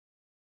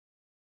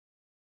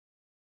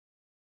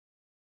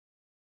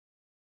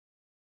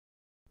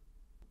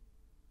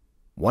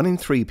1 in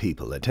 3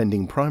 people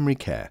attending primary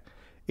care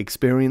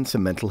experience a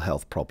mental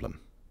health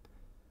problem,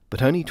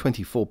 but only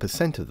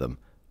 24% of them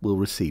will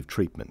receive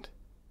treatment.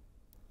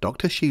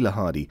 Dr. Sheila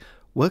Hardy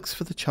works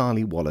for the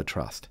Charlie Waller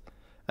Trust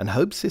and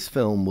hopes this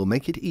film will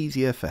make it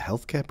easier for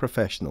healthcare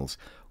professionals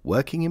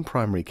working in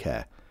primary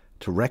care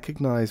to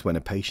recognise when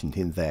a patient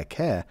in their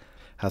care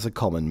has a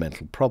common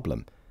mental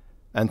problem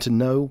and to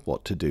know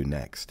what to do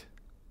next.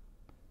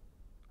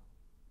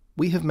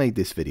 We have made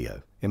this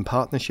video in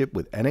partnership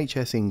with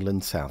NHS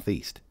England South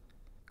East.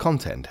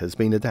 Content has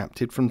been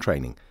adapted from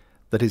training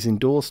that is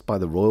endorsed by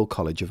the Royal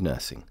College of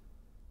Nursing.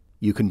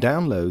 You can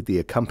download the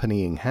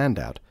accompanying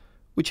handout,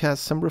 which has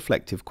some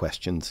reflective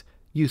questions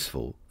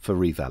useful for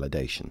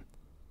revalidation.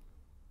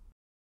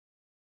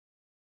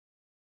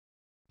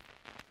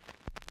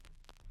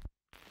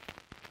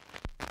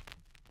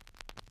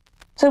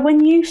 So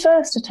when you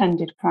first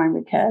attended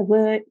primary care,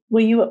 were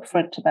you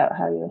upfront about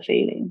how you were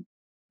feeling?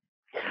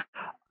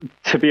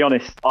 To be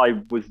honest,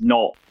 I was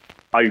not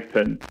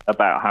open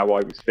about how I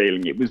was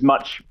feeling. It was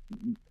much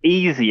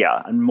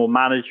easier and more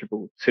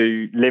manageable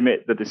to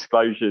limit the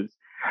disclosures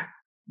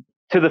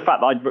to the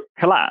fact that I'd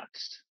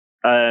collapsed.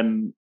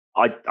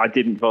 I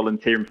didn't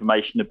volunteer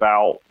information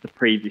about the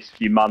previous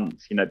few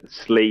months, the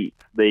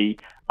sleep, the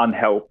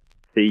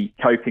unhealthy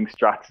coping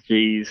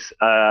strategies,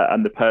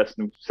 and the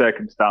personal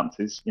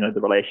circumstances, the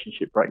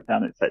relationship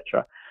breakdown,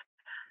 etc.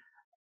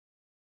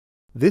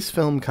 This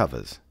film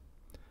covers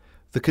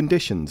the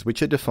conditions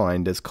which are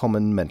defined as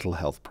common mental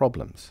health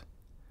problems,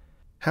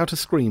 how to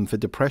screen for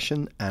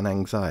depression and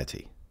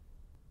anxiety,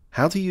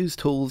 how to use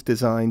tools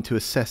designed to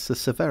assess the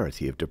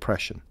severity of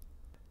depression,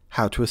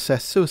 how to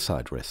assess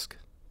suicide risk,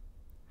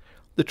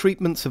 the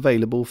treatments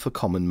available for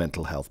common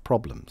mental health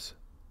problems,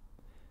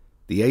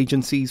 the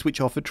agencies which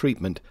offer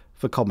treatment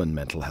for common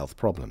mental health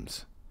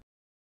problems.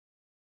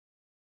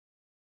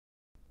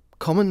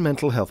 Common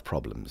mental health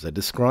problems are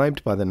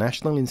described by the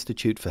National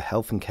Institute for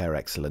Health and Care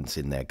Excellence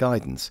in their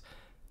guidance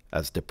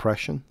as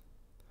depression,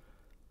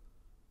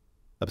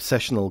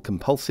 obsessional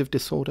compulsive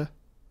disorder,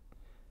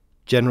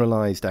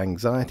 generalized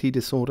anxiety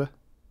disorder,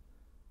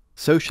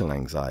 social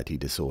anxiety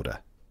disorder,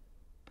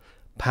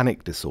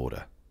 panic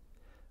disorder,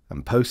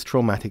 and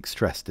post-traumatic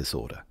stress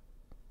disorder.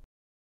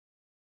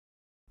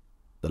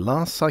 The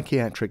last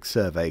psychiatric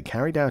survey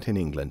carried out in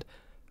England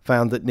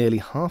found that nearly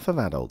half of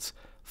adults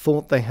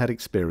thought they had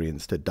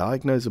experienced a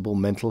diagnosable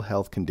mental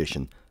health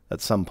condition at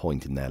some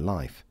point in their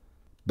life,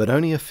 but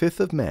only a fifth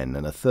of men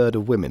and a third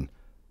of women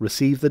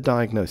received the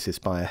diagnosis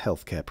by a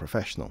healthcare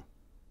professional.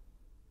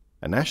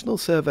 A national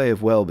survey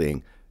of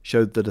well-being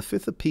showed that a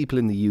fifth of people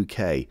in the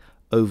UK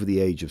over the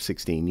age of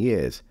 16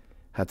 years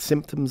had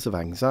symptoms of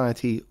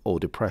anxiety or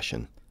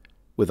depression,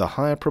 with a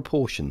higher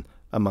proportion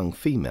among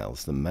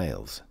females than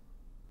males.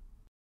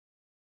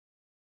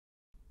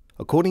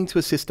 According to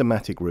a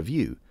systematic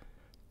review,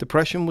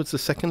 depression was the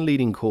second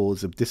leading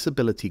cause of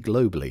disability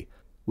globally,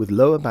 with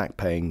lower back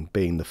pain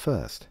being the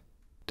first.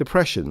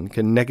 Depression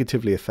can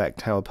negatively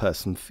affect how a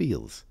person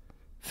feels,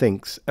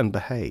 thinks, and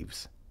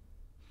behaves.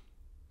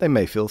 They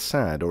may feel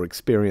sad or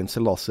experience a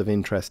loss of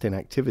interest in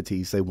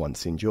activities they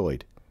once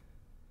enjoyed.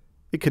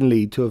 It can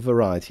lead to a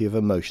variety of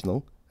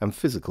emotional and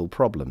physical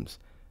problems,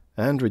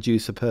 and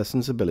reduce a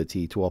person's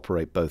ability to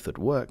operate both at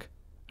work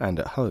and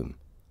at home.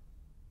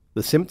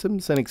 The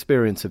symptoms and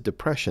experience of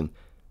depression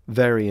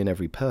vary in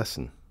every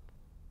person.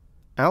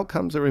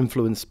 Outcomes are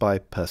influenced by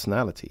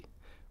personality,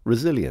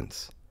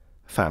 resilience,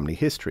 family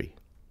history,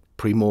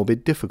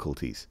 premorbid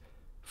difficulties,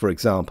 for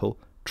example,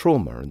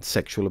 trauma and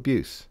sexual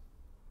abuse,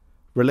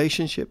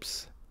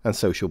 relationships, and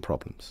social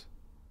problems.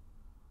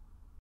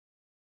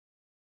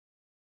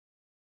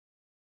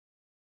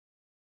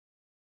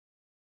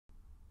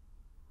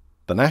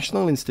 The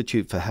National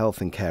Institute for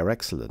Health and Care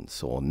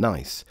Excellence, or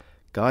NICE,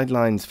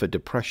 guidelines for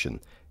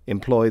depression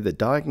employ the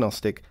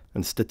Diagnostic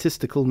and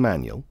Statistical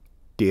Manual,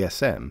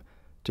 DSM,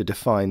 to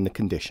define the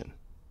condition.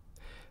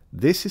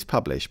 This is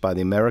published by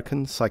the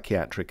American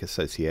Psychiatric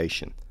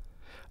Association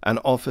and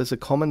offers a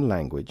common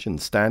language and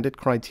standard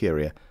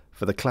criteria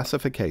for the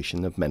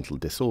classification of mental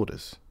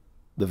disorders.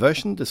 The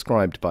version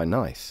described by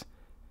NICE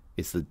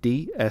is the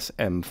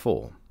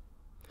DSM-4,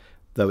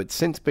 though it's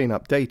since been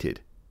updated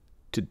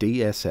to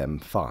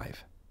DSM-5.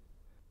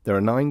 There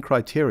are 9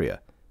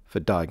 criteria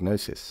for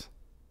diagnosis.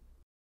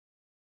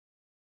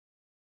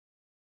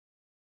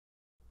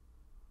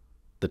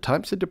 The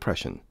types of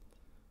depression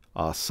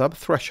are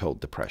subthreshold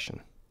depression,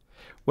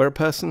 where a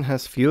person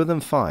has fewer than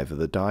 5 of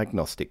the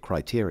diagnostic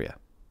criteria.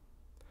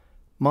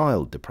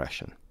 Mild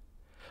depression.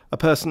 A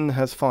person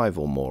has 5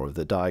 or more of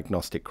the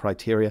diagnostic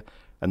criteria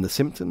and the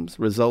symptoms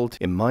result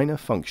in minor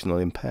functional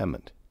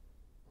impairment.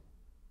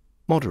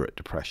 Moderate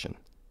depression.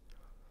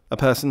 A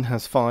person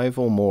has 5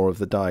 or more of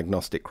the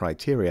diagnostic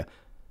criteria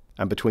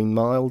and between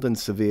mild and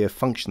severe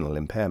functional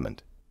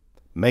impairment.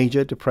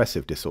 Major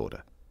depressive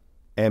disorder,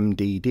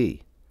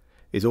 MDD,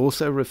 is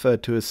also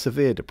referred to as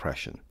severe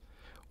depression,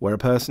 where a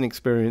person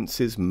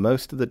experiences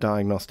most of the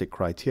diagnostic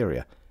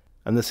criteria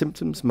and the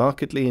symptoms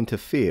markedly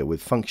interfere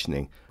with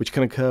functioning, which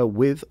can occur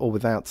with or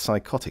without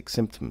psychotic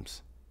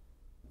symptoms.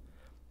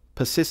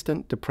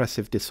 Persistent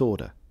depressive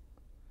disorder.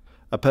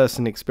 A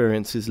person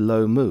experiences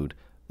low mood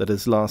that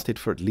has lasted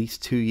for at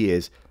least 2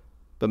 years,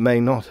 but may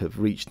not have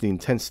reached the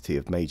intensity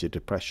of major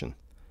depression.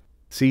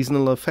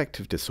 Seasonal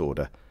affective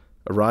disorder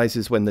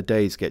arises when the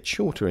days get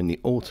shorter in the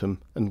autumn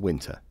and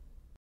winter.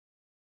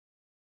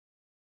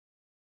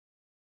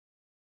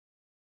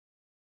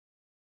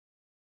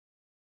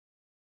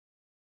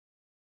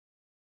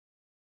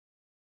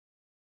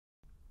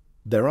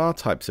 There are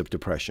types of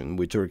depression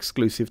which are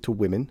exclusive to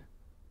women,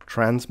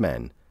 trans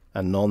men,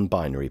 and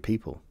non-binary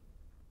people.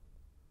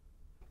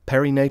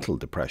 Perinatal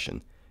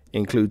depression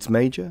includes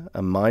major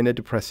and minor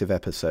depressive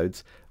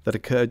episodes that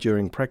occur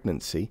during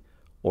pregnancy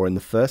or in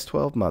the first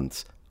 12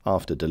 months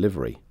after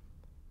delivery,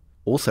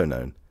 also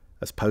known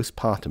as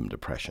postpartum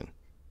depression.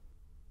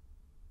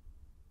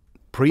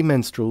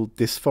 Premenstrual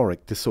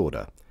dysphoric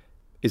disorder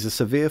is a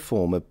severe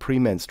form of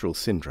premenstrual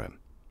syndrome.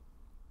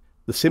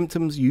 The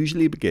symptoms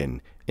usually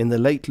begin in the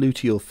late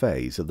luteal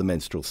phase of the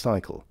menstrual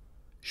cycle,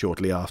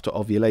 shortly after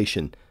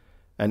ovulation,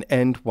 and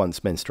end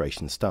once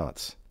menstruation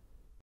starts.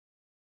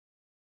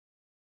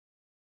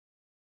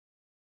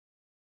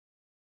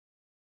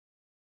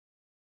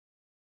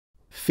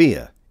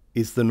 Fear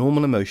is the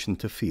normal emotion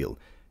to feel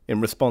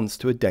in response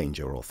to a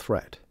danger or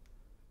threat.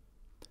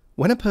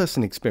 When a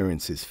person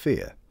experiences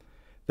fear,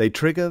 they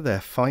trigger their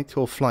fight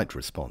or flight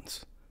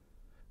response.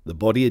 The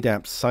body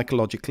adapts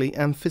psychologically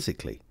and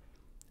physically,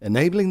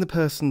 enabling the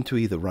person to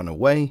either run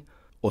away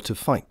or to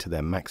fight to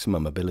their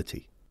maximum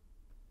ability.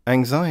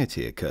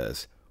 Anxiety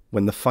occurs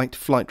when the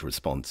fight-flight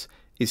response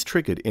is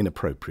triggered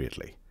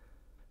inappropriately,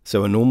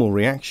 so a normal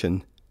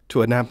reaction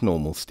to an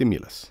abnormal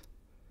stimulus.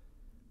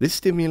 This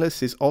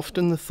stimulus is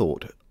often the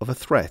thought of a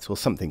threat or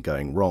something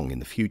going wrong in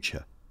the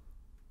future,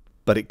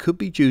 but it could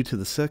be due to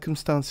the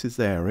circumstances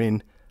they are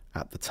in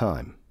at the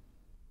time.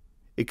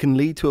 It can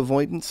lead to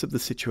avoidance of the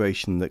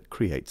situation that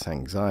creates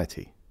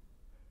anxiety.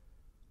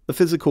 The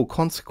physical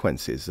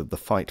consequences of the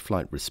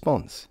fight-flight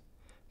response,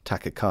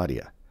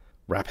 tachycardia,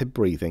 rapid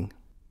breathing,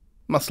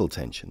 muscle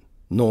tension,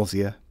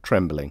 nausea,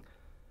 trembling,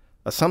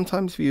 are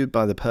sometimes viewed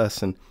by the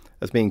person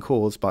as being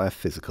caused by a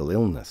physical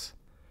illness.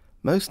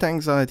 Most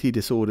anxiety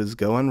disorders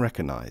go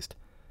unrecognized,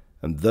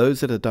 and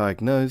those that are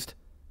diagnosed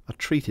are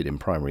treated in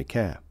primary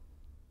care.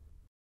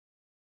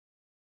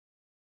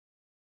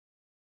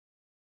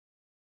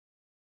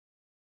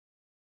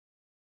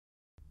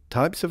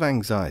 Types of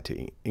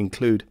anxiety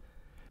include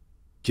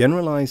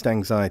generalized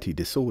anxiety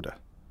disorder,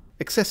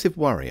 excessive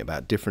worry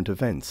about different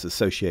events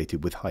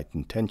associated with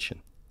heightened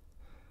tension.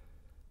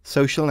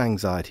 Social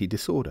anxiety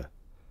disorder,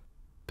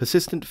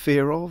 persistent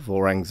fear of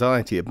or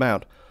anxiety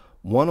about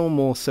one or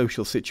more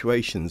social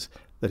situations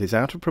that is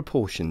out of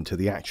proportion to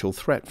the actual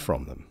threat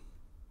from them.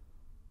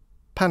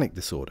 Panic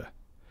disorder,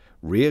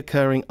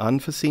 reoccurring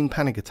unforeseen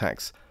panic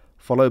attacks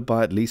followed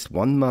by at least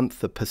 1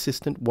 month of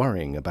persistent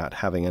worrying about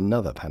having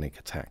another panic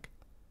attack.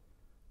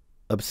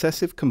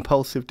 Obsessive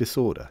compulsive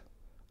disorder,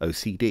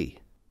 OCD,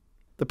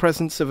 the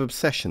presence of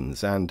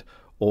obsessions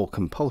and/or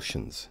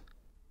compulsions.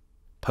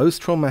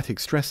 Post-traumatic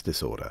stress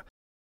disorder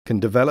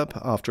can develop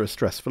after a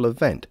stressful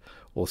event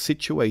or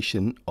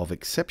situation of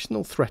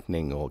exceptional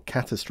threatening or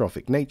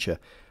catastrophic nature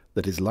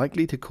that is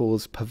likely to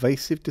cause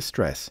pervasive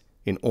distress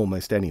in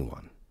almost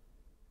anyone.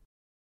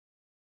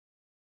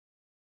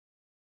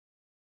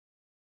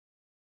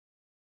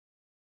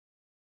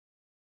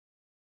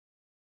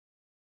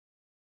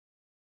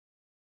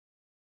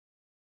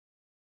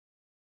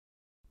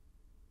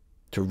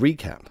 To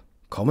recap,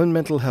 common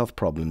mental health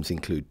problems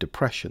include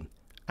depression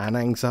and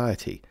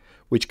anxiety,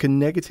 which can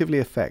negatively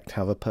affect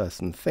how a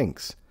person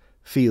thinks,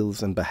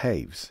 feels, and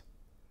behaves.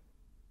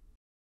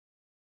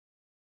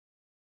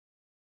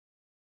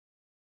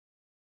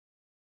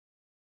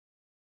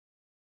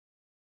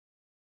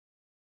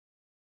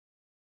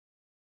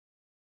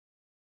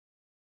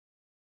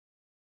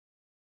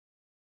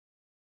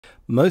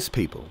 Most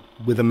people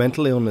with a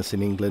mental illness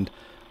in England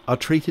are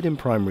treated in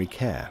primary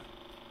care.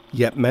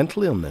 Yet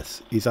mental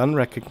illness is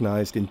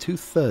unrecognised in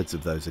 2/3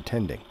 of those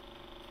attending.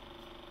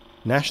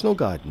 National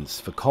Guidance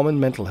for Common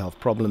Mental Health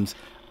Problems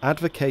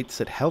advocates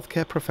that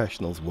healthcare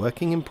professionals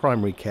working in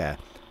primary care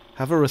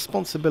have a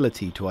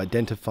responsibility to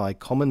identify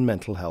common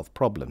mental health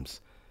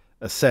problems,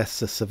 assess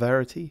the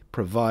severity,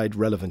 provide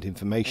relevant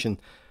information,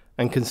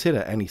 and consider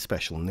any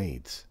special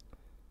needs.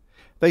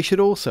 They should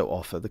also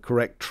offer the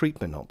correct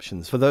treatment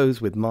options for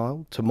those with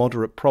mild to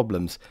moderate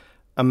problems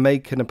and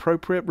make an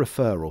appropriate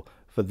referral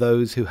for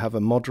those who have a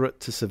moderate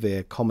to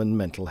severe common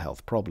mental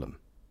health problem.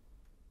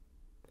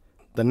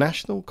 The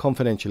National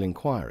Confidential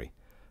Inquiry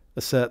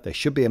assert there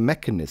should be a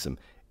mechanism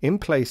in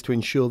place to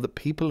ensure that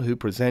people who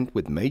present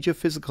with major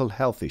physical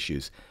health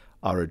issues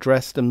are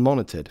addressed and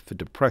monitored for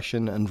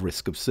depression and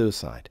risk of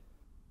suicide.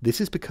 This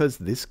is because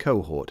this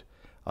cohort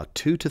are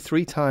 2 to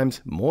 3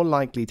 times more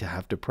likely to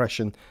have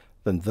depression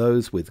than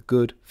those with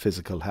good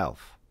physical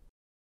health.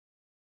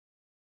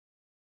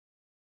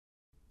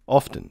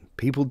 Often,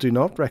 people do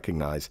not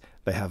recognize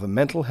they have a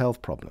mental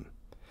health problem,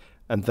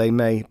 and they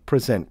may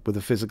present with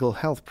a physical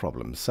health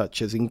problem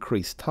such as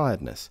increased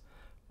tiredness,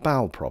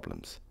 bowel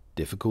problems,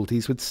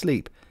 difficulties with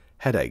sleep,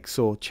 headaches,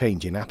 or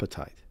change in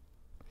appetite.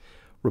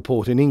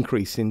 Report an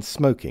increase in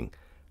smoking,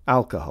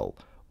 alcohol,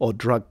 or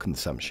drug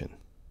consumption.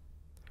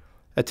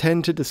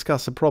 Attend to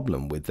discuss a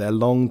problem with their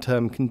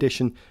long-term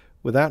condition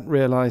without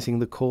realizing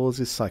the cause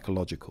is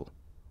psychological.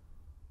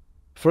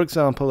 For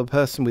example, a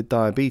person with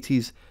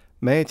diabetes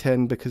may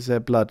attend because their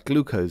blood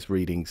glucose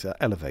readings are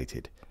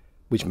elevated,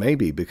 which may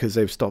be because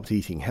they've stopped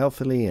eating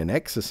healthily and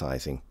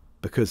exercising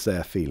because they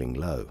are feeling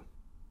low.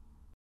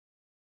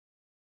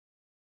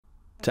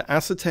 To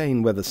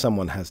ascertain whether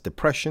someone has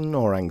depression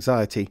or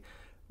anxiety,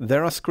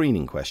 there are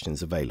screening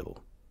questions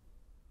available.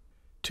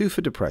 2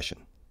 for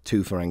depression,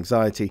 2 for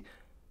anxiety,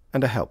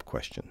 and a help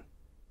question.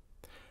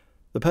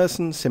 The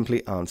person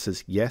simply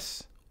answers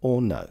yes or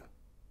no.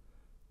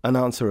 An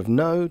answer of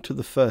no to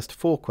the first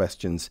 4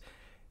 questions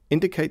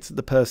indicates that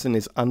the person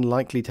is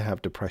unlikely to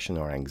have depression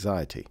or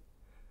anxiety.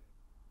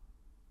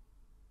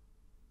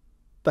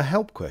 The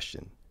help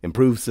question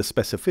improves the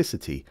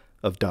specificity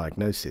of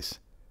diagnosis.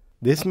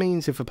 This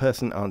means if a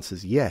person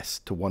answers yes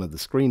to one of the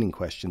screening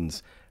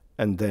questions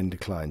and then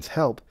declines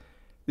help,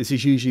 this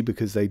is usually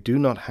because they do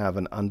not have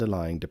an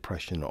underlying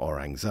depression or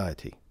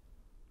anxiety.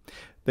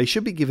 They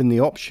should be given the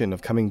option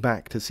of coming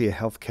back to see a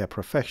healthcare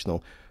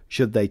professional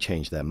should they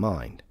change their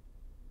mind.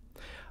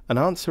 An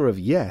answer of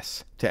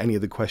yes to any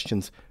of the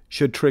questions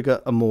should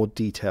trigger a more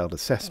detailed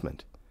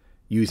assessment,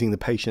 using the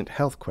Patient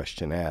Health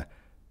Questionnaire,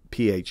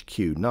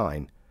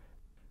 PHQ-9,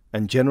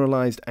 and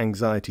Generalized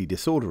Anxiety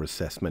Disorder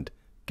Assessment,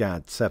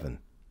 GAD-7.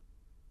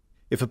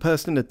 If a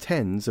person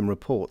attends and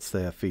reports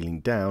they are feeling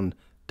down,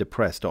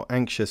 depressed or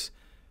anxious,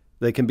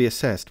 they can be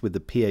assessed with the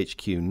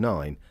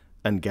PHQ-9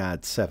 and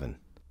GAD-7,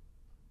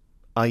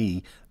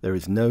 i.e., there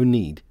is no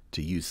need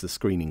to use the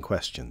screening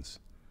questions.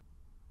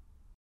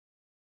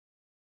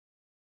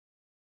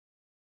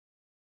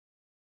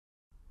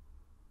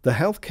 The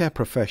healthcare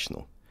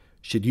professional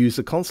should use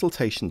the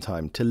consultation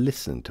time to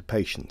listen to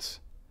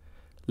patients.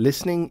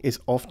 Listening is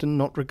often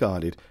not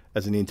regarded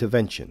as an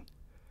intervention,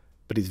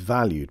 but is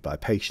valued by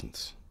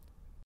patients.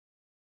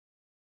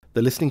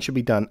 The listening should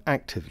be done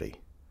actively,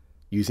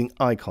 using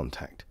eye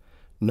contact,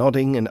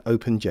 nodding and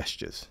open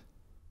gestures.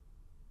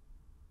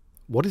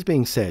 What is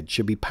being said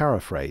should be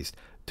paraphrased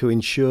to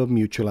ensure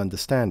mutual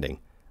understanding.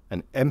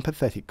 An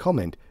empathetic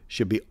comment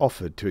should be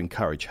offered to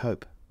encourage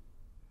hope.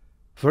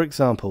 For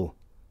example,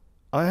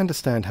 "I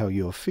understand how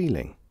you're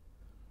feeling.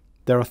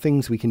 There are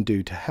things we can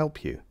do to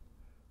help you."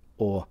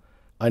 Or,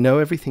 "I know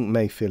everything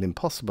may feel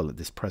impossible at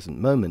this present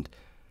moment,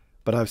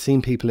 but I've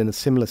seen people in a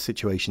similar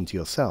situation to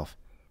yourself,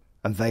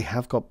 and they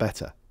have got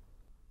better."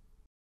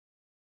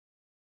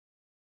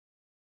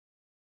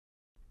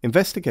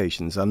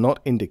 Investigations are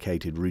not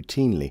indicated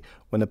routinely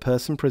when a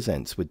person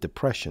presents with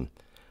depression,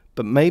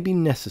 but may be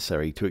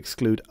necessary to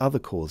exclude other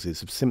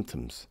causes of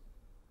symptoms.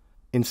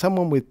 In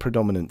someone with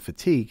predominant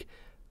fatigue,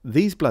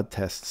 these blood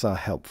tests are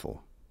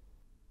helpful.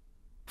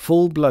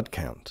 Full blood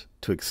count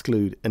to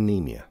exclude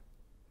anemia.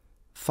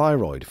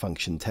 Thyroid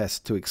function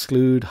test to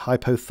exclude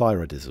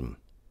hypothyroidism.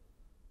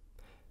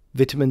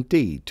 Vitamin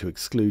D to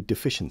exclude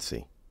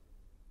deficiency.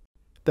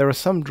 There are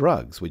some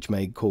drugs which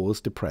may cause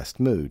depressed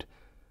mood.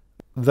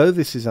 Though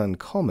this is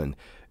uncommon,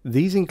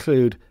 these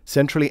include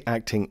centrally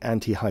acting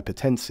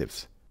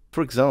antihypertensives,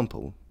 for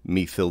example,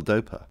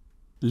 methyldopa,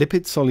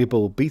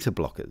 lipid-soluble beta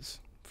blockers,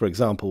 for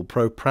example,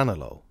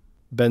 propranolol,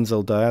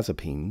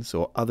 benzodiazepines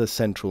or other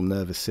central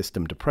nervous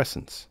system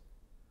depressants,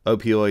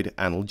 opioid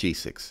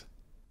analgesics.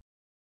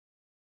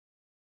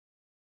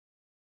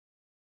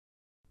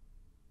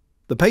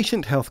 The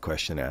Patient Health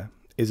Questionnaire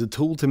is a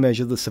tool to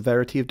measure the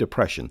severity of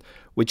depression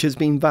which has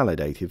been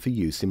validated for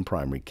use in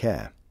primary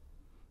care.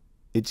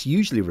 It's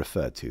usually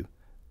referred to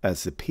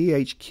as the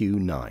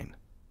PHQ-9.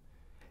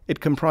 It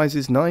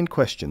comprises 9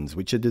 questions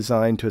which are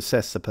designed to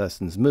assess the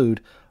person's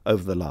mood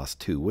over the last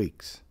 2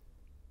 weeks.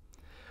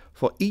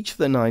 For each of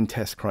the 9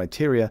 test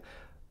criteria,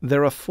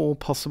 there are 4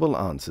 possible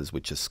answers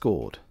which are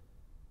scored.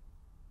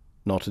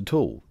 Not at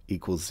all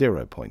equals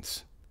 0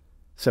 points.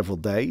 Several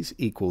days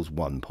equals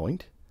 1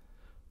 point.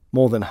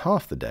 More than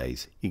half the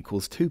days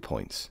equals 2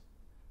 points.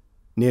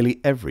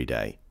 Nearly every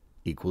day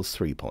equals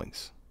 3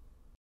 points.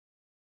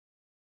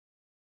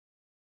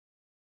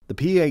 The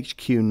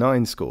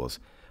PHQ-9 scores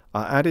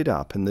are added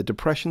up and the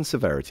depression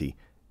severity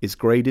is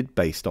graded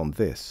based on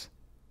this.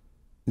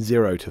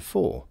 0 to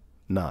 4,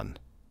 none.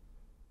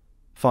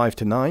 5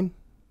 to 9,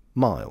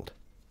 mild.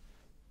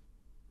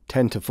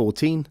 10 to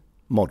 14,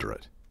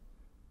 moderate.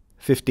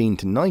 15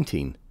 to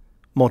 19,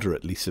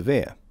 moderately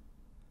severe.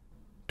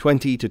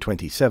 20 to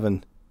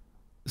 27,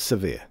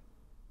 severe.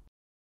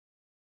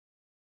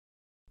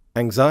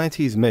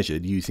 Anxiety is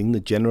measured using the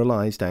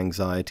Generalized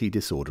Anxiety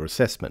Disorder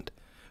Assessment,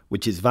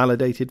 which is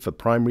validated for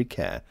primary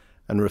care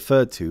and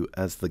referred to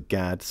as the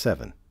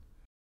GAD-7.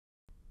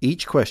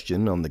 Each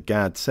question on the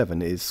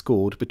GAD-7 is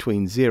scored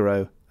between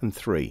 0 and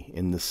 3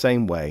 in the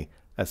same way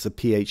as the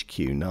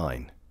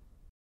PHQ-9.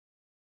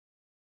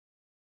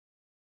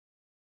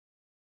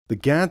 The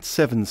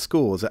GAD-7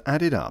 scores are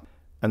added up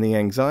and the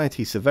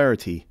anxiety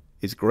severity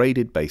is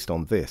graded based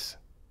on this.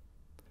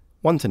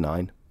 1 to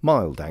 9,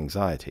 mild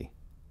anxiety.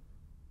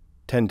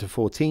 10 to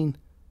 14,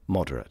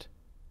 moderate.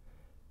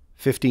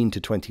 15 to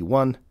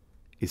 21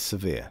 is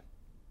severe.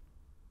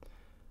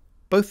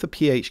 Both the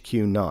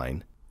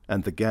PHQ-9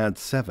 and the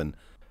GAD-7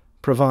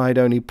 provide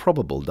only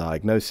probable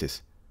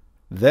diagnosis.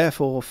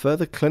 Therefore,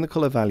 further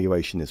clinical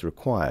evaluation is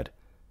required.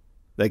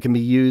 They can be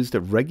used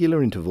at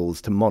regular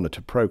intervals to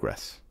monitor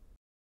progress.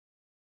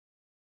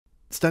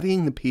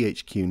 Studying the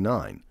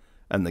PHQ-9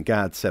 and the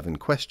GAD-7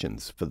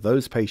 questions for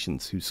those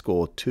patients who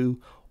score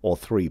 2 or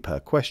 3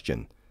 per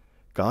question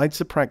guides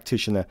the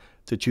practitioner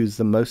to choose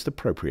the most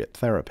appropriate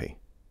therapy.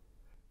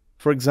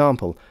 For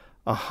example,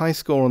 a high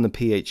score on the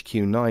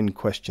PHQ-9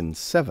 question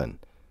 7,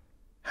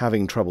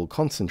 having trouble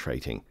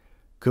concentrating,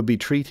 could be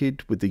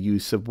treated with the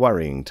use of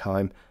worrying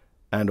time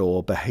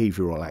and/or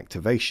behavioral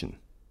activation.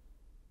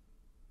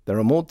 There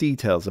are more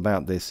details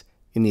about this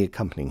in the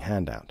accompanying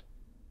handout.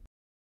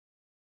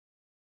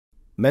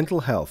 Mental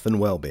health and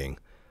well-being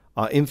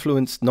are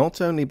influenced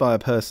not only by a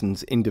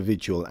person's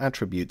individual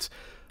attributes,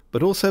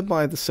 but also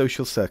by the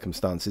social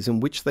circumstances in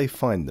which they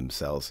find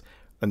themselves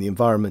and the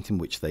environment in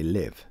which they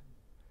live.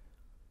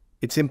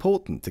 It's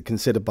important to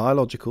consider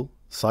biological,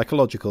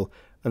 psychological,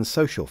 and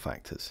social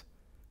factors,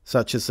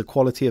 such as the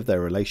quality of their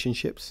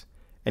relationships,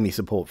 any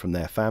support from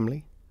their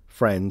family,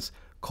 friends,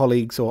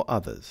 colleagues, or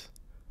others,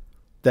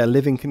 their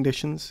living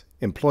conditions,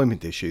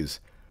 employment issues,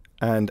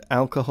 and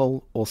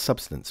alcohol or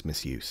substance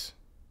misuse.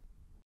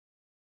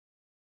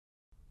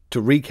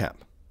 To recap,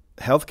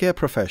 healthcare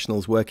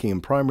professionals working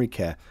in primary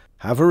care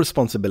have a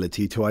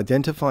responsibility to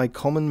identify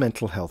common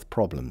mental health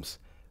problems,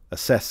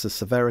 assess the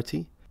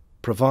severity,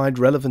 provide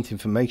relevant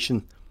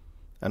information,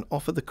 and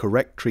offer the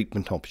correct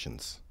treatment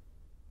options.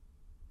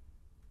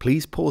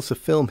 Please pause the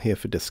film here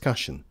for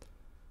discussion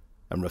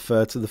and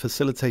refer to the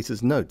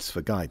facilitator's notes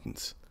for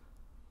guidance.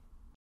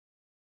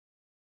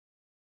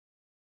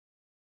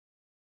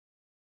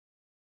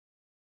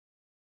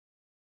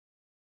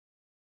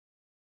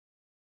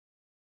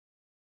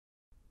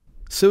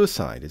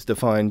 Suicide is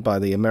defined by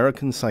the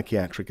American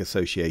Psychiatric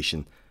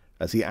Association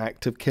as the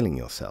act of killing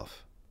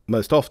yourself,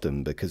 most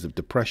often because of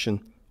depression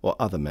or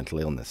other mental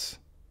illness.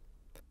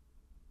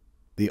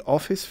 The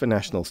Office for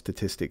National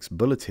Statistics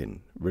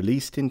Bulletin,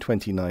 released in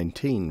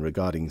 2019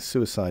 regarding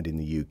suicide in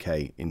the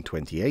UK in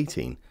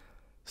 2018,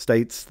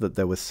 states that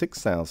there were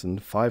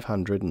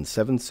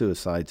 6,507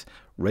 suicides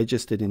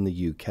registered in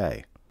the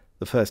UK,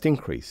 the first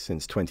increase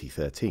since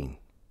 2013.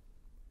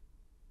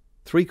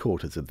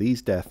 3/4 of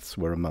these deaths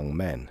were among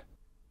men.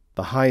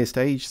 The highest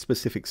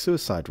age-specific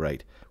suicide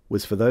rate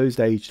was for those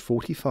aged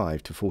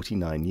 45 to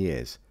 49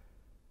 years,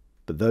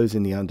 but those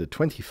in the under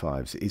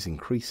 25s is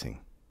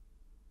increasing.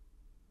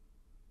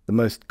 The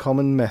most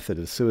common method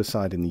of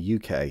suicide in the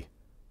UK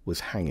was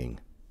hanging.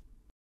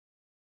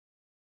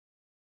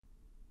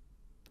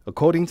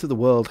 According to the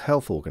World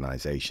Health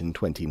Organization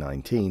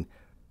 2019,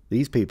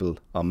 these people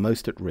are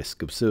most at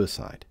risk of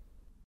suicide.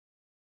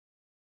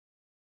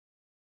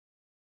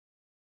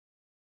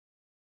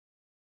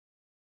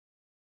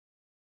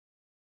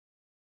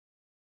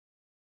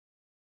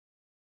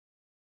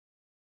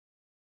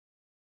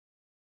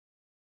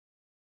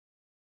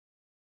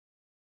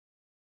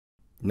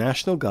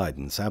 National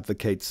guidance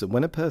advocates that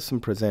when a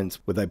person presents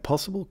with a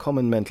possible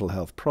common mental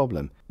health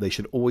problem, they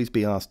should always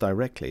be asked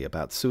directly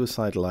about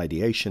suicidal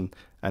ideation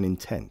and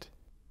intent.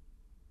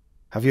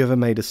 Have you ever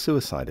made a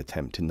suicide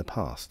attempt in the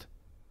past?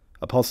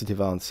 A positive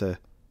answer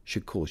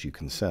should cause you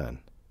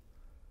concern.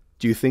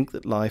 Do you think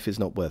that life is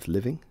not worth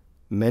living?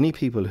 Many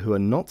people who are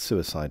not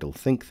suicidal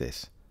think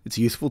this. It's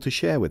useful to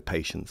share with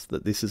patients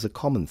that this is a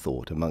common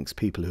thought amongst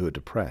people who are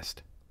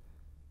depressed.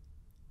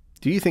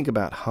 Do you think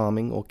about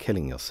harming or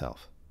killing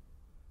yourself?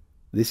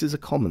 This is a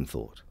common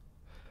thought.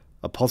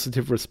 A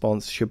positive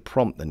response should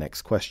prompt the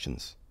next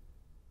questions.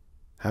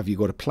 Have you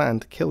got a plan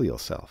to kill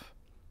yourself?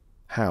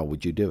 How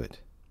would you do it?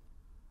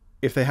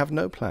 If they have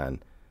no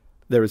plan,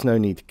 there is no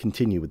need to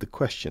continue with the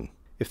question.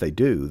 If they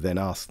do, then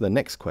ask the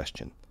next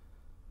question.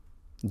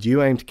 Do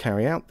you aim to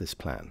carry out this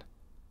plan?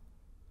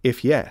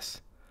 If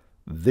yes,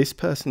 this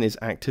person is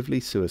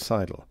actively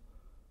suicidal.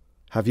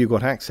 Have you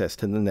got access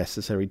to the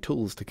necessary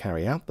tools to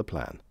carry out the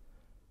plan?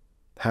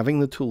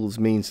 Having the tools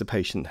means the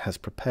patient has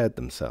prepared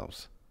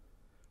themselves.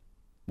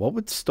 What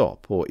would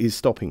stop or is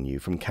stopping you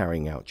from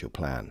carrying out your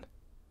plan?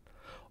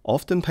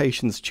 Often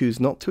patients choose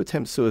not to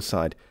attempt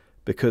suicide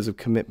because of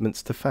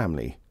commitments to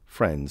family,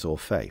 friends, or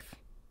faith.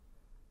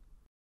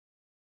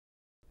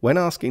 When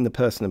asking the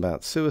person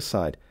about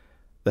suicide,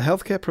 the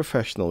healthcare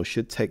professional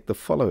should take the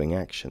following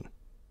action.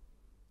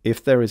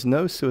 If there is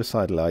no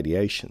suicidal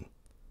ideation,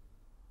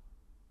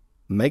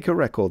 make a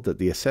record that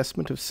the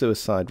assessment of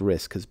suicide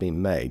risk has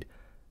been made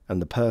and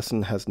the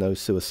person has no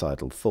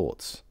suicidal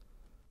thoughts.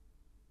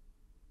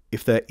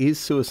 If there is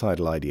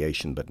suicidal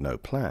ideation but no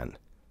plan,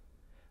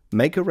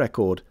 make a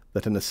record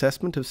that an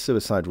assessment of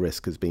suicide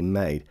risk has been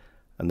made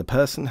and the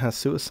person has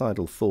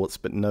suicidal thoughts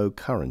but no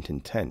current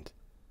intent.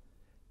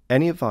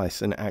 Any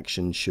advice and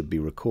action should be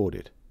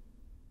recorded.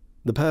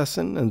 The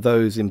person and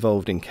those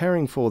involved in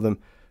caring for them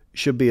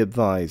should be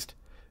advised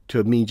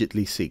to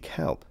immediately seek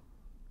help,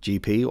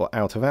 GP or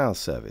out-of-hours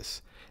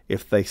service,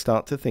 if they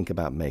start to think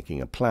about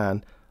making a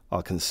plan,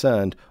 are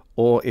concerned,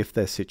 or if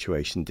their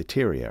situation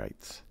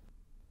deteriorates.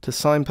 To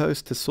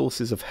signpost to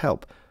sources of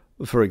help,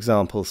 for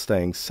example,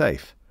 staying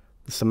safe,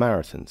 the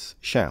Samaritans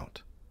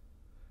shout.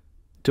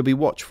 To be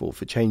watchful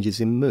for changes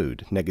in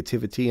mood,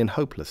 negativity and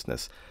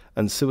hopelessness,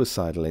 and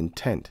suicidal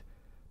intent,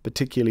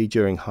 particularly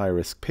during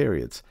high-risk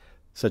periods,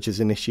 such as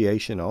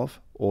initiation of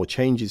or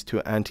changes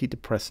to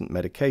antidepressant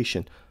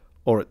medication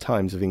or at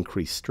times of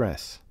increased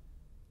stress.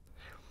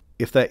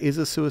 If there is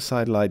a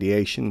suicidal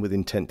ideation with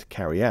intent to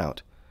carry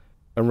out,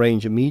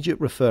 arrange immediate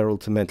referral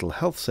to mental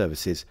health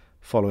services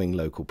following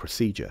local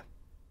procedure.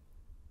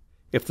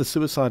 If the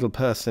suicidal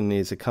person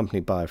is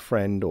accompanied by a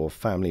friend or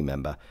family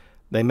member,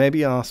 they may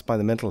be asked by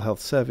the mental health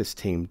service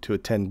team to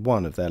attend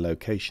one of their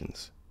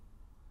locations.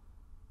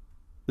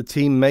 The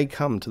team may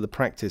come to the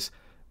practice,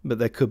 but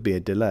there could be a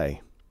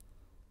delay.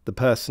 The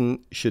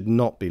person should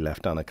not be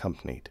left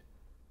unaccompanied.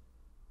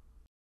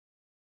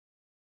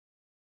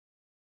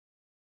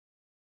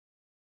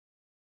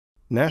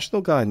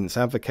 National guidance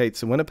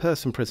advocates that when a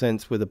person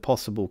presents with a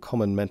possible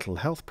common mental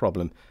health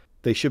problem,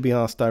 they should be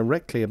asked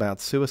directly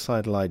about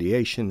suicidal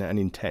ideation and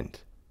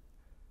intent.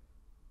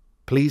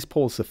 Please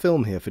pause the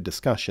film here for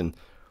discussion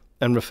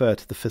and refer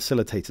to the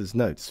facilitator's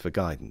notes for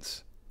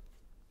guidance.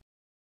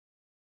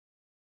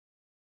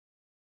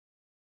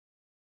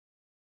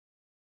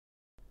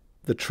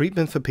 The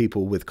treatment for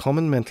people with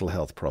common mental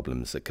health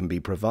problems that can be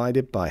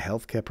provided by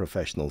healthcare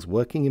professionals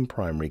working in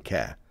primary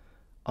care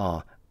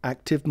are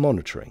active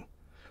monitoring,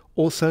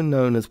 also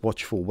known as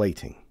watchful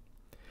waiting.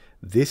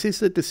 This is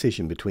the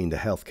decision between the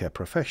healthcare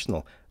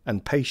professional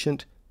and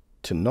patient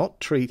to not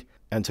treat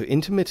and to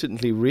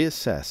intermittently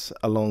reassess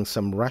along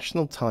some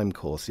rational time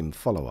course in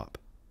follow-up.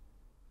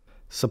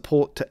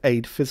 Support to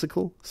aid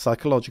physical,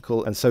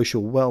 psychological and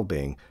social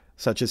well-being,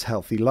 such as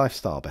healthy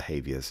lifestyle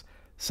behaviors,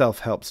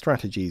 self-help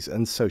strategies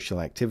and social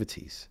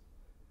activities.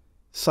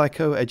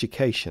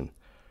 Psychoeducation.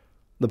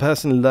 The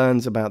person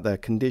learns about their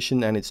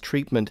condition and its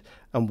treatment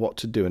and what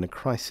to do in a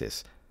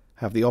crisis,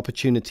 have the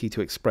opportunity to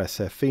express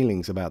their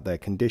feelings about their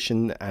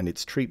condition and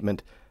its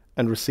treatment,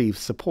 and receive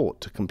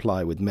support to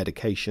comply with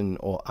medication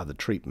or other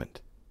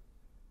treatment.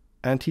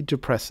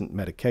 Antidepressant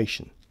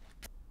medication.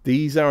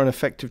 These are an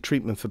effective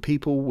treatment for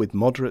people with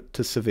moderate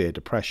to severe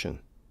depression.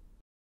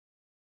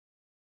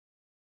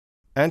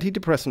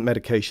 Antidepressant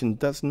medication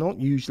does not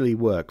usually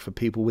work for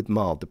people with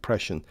mild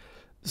depression,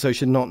 so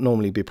should not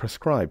normally be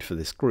prescribed for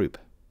this group.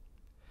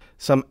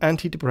 Some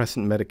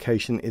antidepressant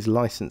medication is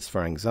licensed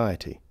for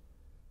anxiety.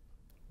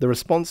 The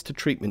response to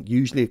treatment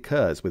usually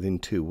occurs within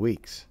 2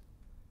 weeks.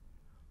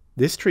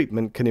 This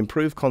treatment can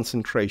improve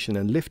concentration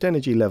and lift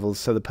energy levels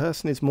so the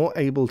person is more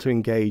able to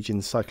engage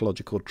in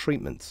psychological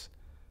treatments.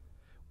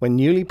 When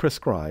newly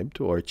prescribed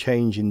or a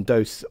change in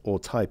dose or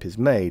type is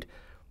made,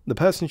 the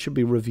person should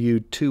be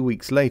reviewed 2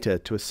 weeks later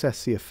to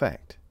assess the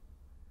effect.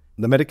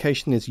 The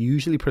medication is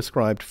usually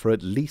prescribed for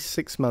at least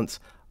 6 months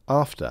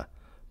after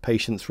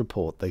patients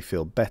report they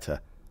feel better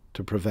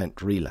to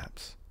prevent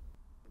relapse.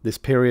 This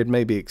period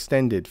may be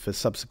extended for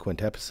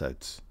subsequent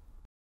episodes.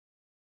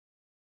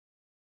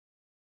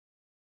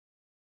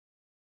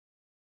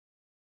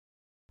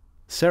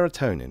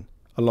 Serotonin,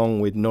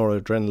 along with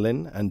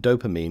noradrenaline and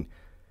dopamine,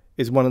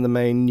 is one of the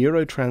main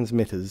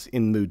neurotransmitters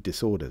in mood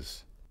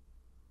disorders.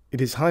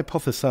 It is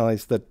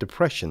hypothesized that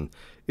depression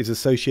is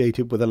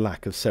associated with a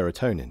lack of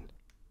serotonin.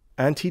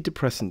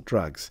 Antidepressant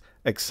drugs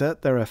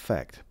exert their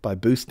effect by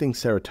boosting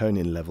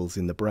serotonin levels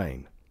in the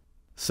brain.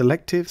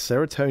 Selective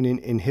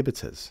serotonin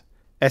inhibitors,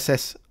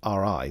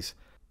 SSRIs,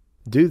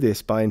 do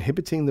this by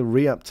inhibiting the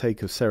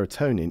reuptake of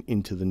serotonin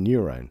into the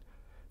neuron,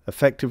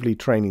 effectively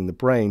training the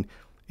brain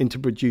into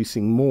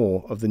producing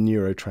more of the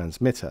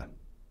neurotransmitter.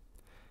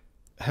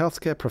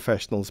 Healthcare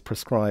professionals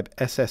prescribe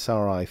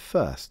SSRI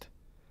first.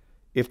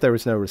 If there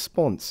is no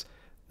response,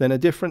 then a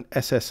different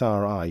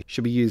SSRI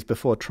should be used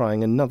before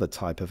trying another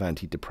type of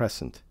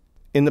antidepressant.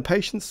 In the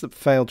patients that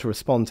fail to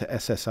respond to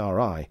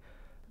SSRI,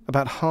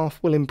 about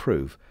half will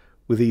improve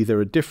with either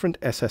a different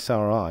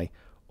SSRI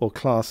or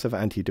class of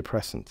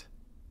antidepressant.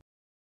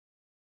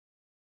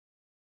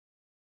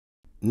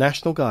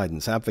 National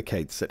guidance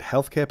advocates that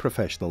healthcare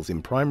professionals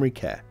in primary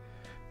care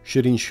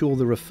should ensure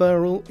the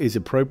referral is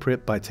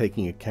appropriate by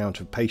taking account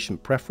of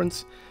patient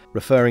preference,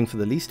 referring for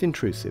the least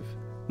intrusive,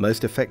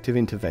 most effective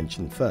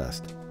intervention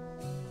first.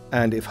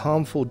 And if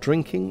harmful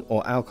drinking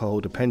or alcohol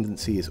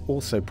dependency is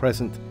also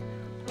present,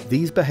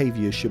 these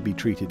behaviors should be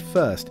treated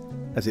first,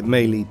 as it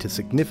may lead to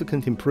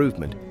significant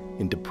improvement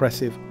in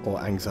depressive or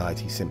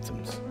anxiety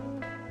symptoms.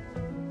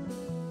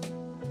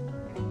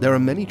 There are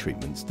many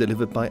treatments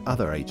delivered by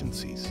other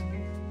agencies.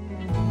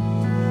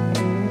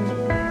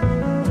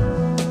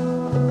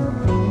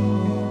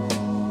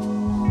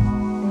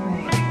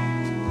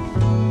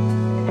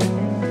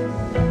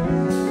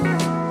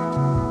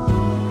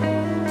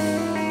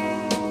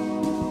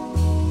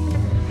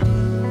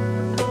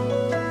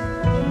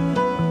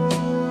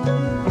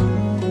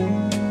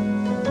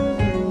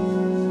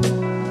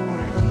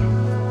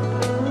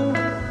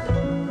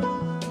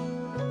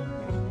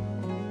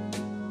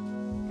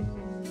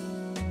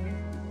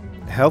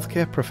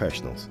 Healthcare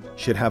professionals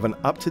should have an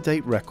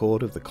up-to-date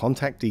record of the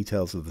contact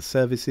details of the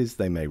services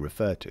they may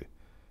refer to.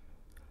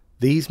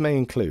 These may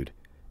include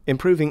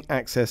improving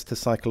access to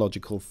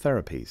psychological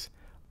therapies,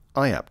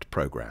 IAPT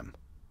program,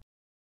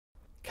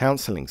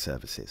 counselling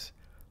services,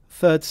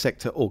 third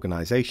sector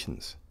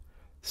organisations,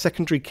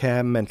 secondary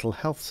care mental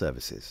health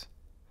services.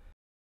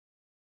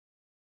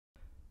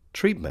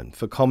 Treatment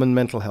for common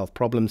mental health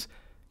problems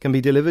can be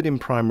delivered in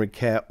primary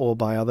care or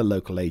by other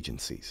local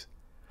agencies.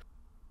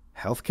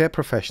 Healthcare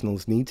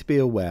professionals need to be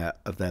aware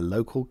of their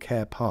local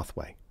care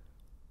pathway.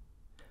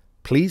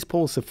 Please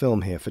pause the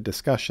film here for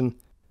discussion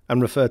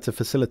and refer to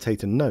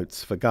facilitator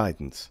notes for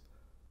guidance.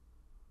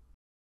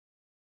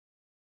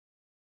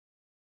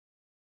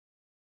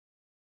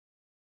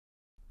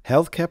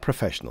 Healthcare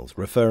professionals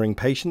referring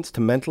patients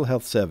to mental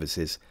health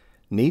services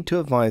need to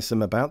advise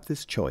them about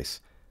this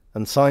choice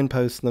and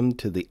signpost them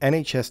to the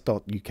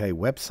nhs.uk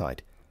website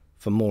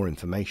for more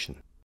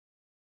information.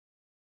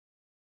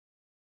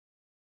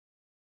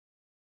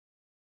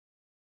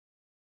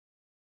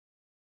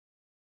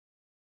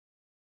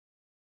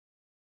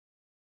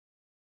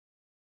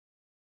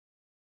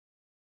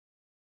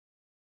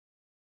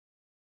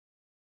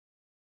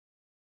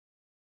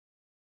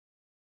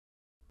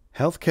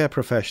 Healthcare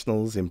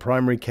professionals in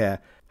primary care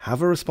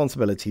have a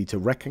responsibility to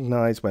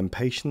recognise when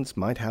patients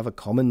might have a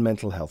common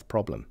mental health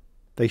problem.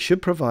 They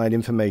should provide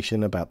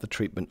information about the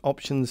treatment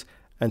options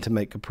and to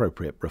make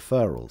appropriate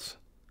referrals.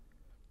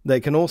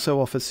 They can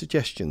also offer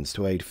suggestions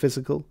to aid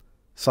physical,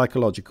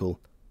 psychological,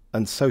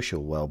 and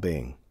social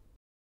well-being.